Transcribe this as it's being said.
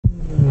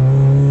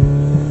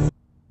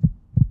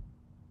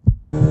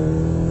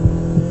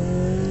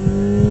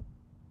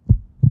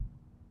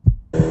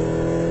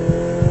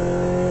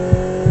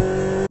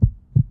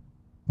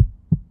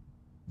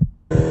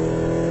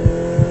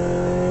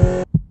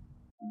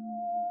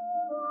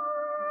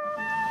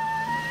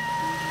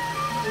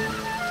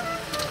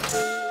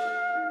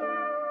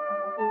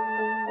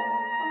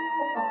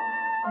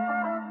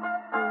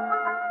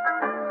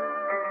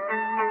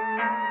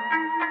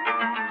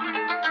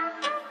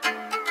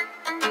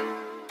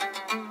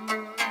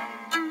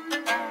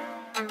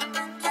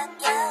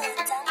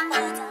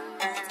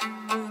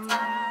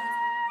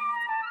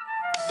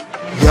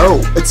Yo,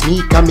 it's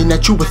me coming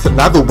at you with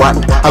another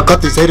one. I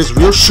got these haters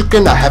real shook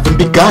and I haven't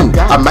begun.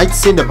 I might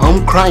send them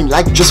home crying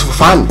like just for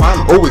fun.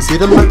 Always hit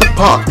them at the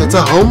park, that's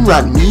a home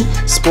run. Me,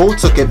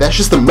 sports, okay, that's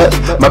just a myth.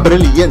 My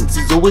brilliance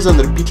is always on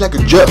the repeat like a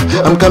jerk.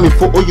 I'm coming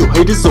for all you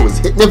haters, always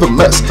hit, never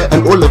miss.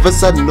 And all of a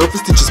sudden, Nova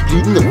Stitch is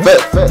bleeding the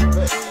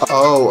fifth.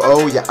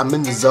 Oh yeah, I'm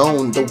in the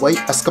zone. The way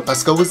Aska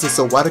is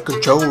so out of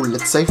control.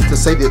 It's safe to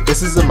say that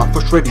this isn't my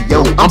first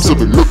radio. I'm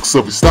serving looks,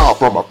 serving style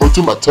from my foot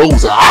to my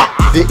toes.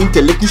 The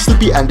intellect needs to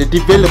be under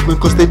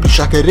development, cause they be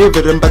shaka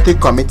reverend, but they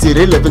comment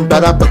irrelevant.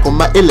 But I back on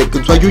my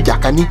elegance, while you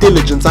yak on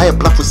intelligence. I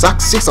apply for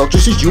success, I'll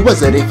just use you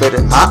as a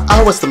reference.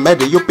 What's the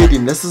matter? Your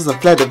pettiness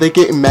isn't flatter. They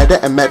getting madder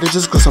and madder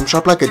just cause I'm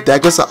sharp like a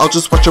dagger. So I'll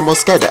just watch them all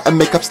scatter and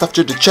make up stuff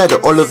to the chatter.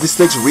 All of this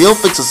things real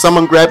fix, so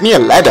someone grab me a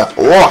ladder.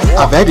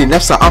 I've had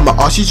enough, so I'ma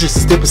ask you just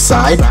to step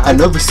aside. I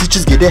know the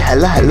teachers get it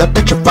hella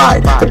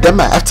petrified, but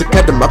then I have to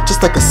cut them up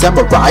just like a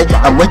samurai.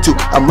 I'm way too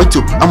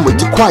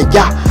Kwaai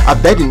Yah.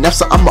 I've had enough,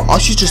 so I'ma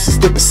ask you just to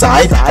step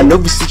aside. I know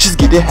the teachers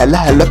get it hella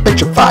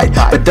petrified,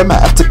 but then I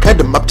have to cut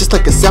them up just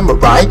like a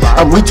samurai.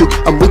 I'm way too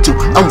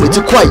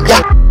Kwaai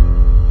Yah.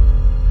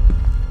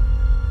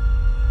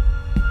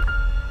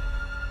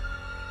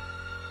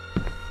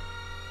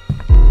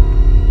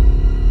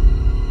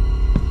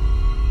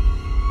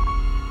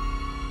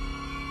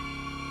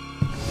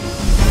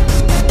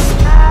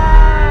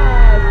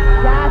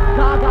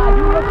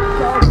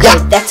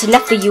 That's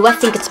enough for you, I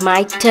think it's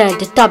my turn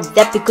to top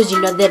that, because you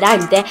know that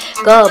I'm there.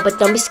 Go, but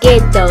don't be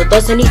scared though,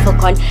 there's no need for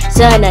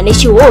concern.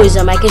 Unless you always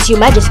on my case, you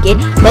might just get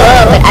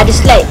murdered. But I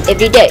just slay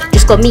every day,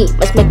 just call me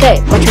Alix McKay.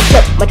 Watch me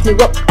flip, watch me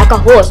walk like a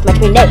horse, watch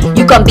me neck.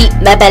 You can't beat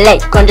my ballet,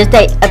 can't just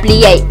stay a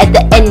plie. At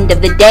the end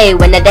of the day,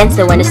 when I dance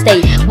I wanna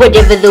stay.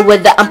 Whatever the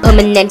weather, I'm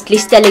permanently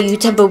stellar. You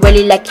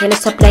temporarily like Hannah,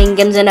 stop playing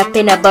games and I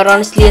pinna. But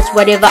honestly it's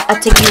whatever, I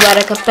take you out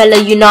of capella.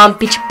 You know I'm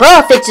pitch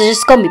perfect, so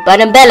just call me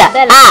Bella.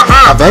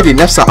 I've had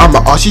enough, so I'ma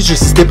ask you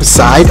just to step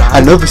aside. I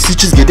know the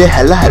teachers get it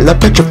hella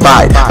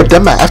petrified, but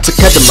then I have to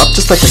cut them up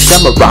just like a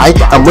samurai.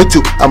 I'm way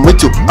too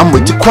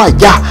Kwaai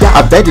Yah.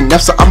 I've had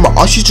enough, so I'ma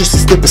ask you just to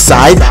step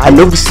aside. I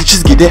know the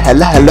teachers get it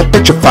hella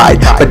petrified,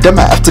 but then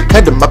I have to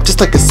cut them up just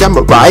like a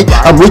samurai.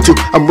 I'm way too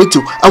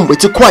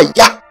Kwaai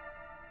Yah.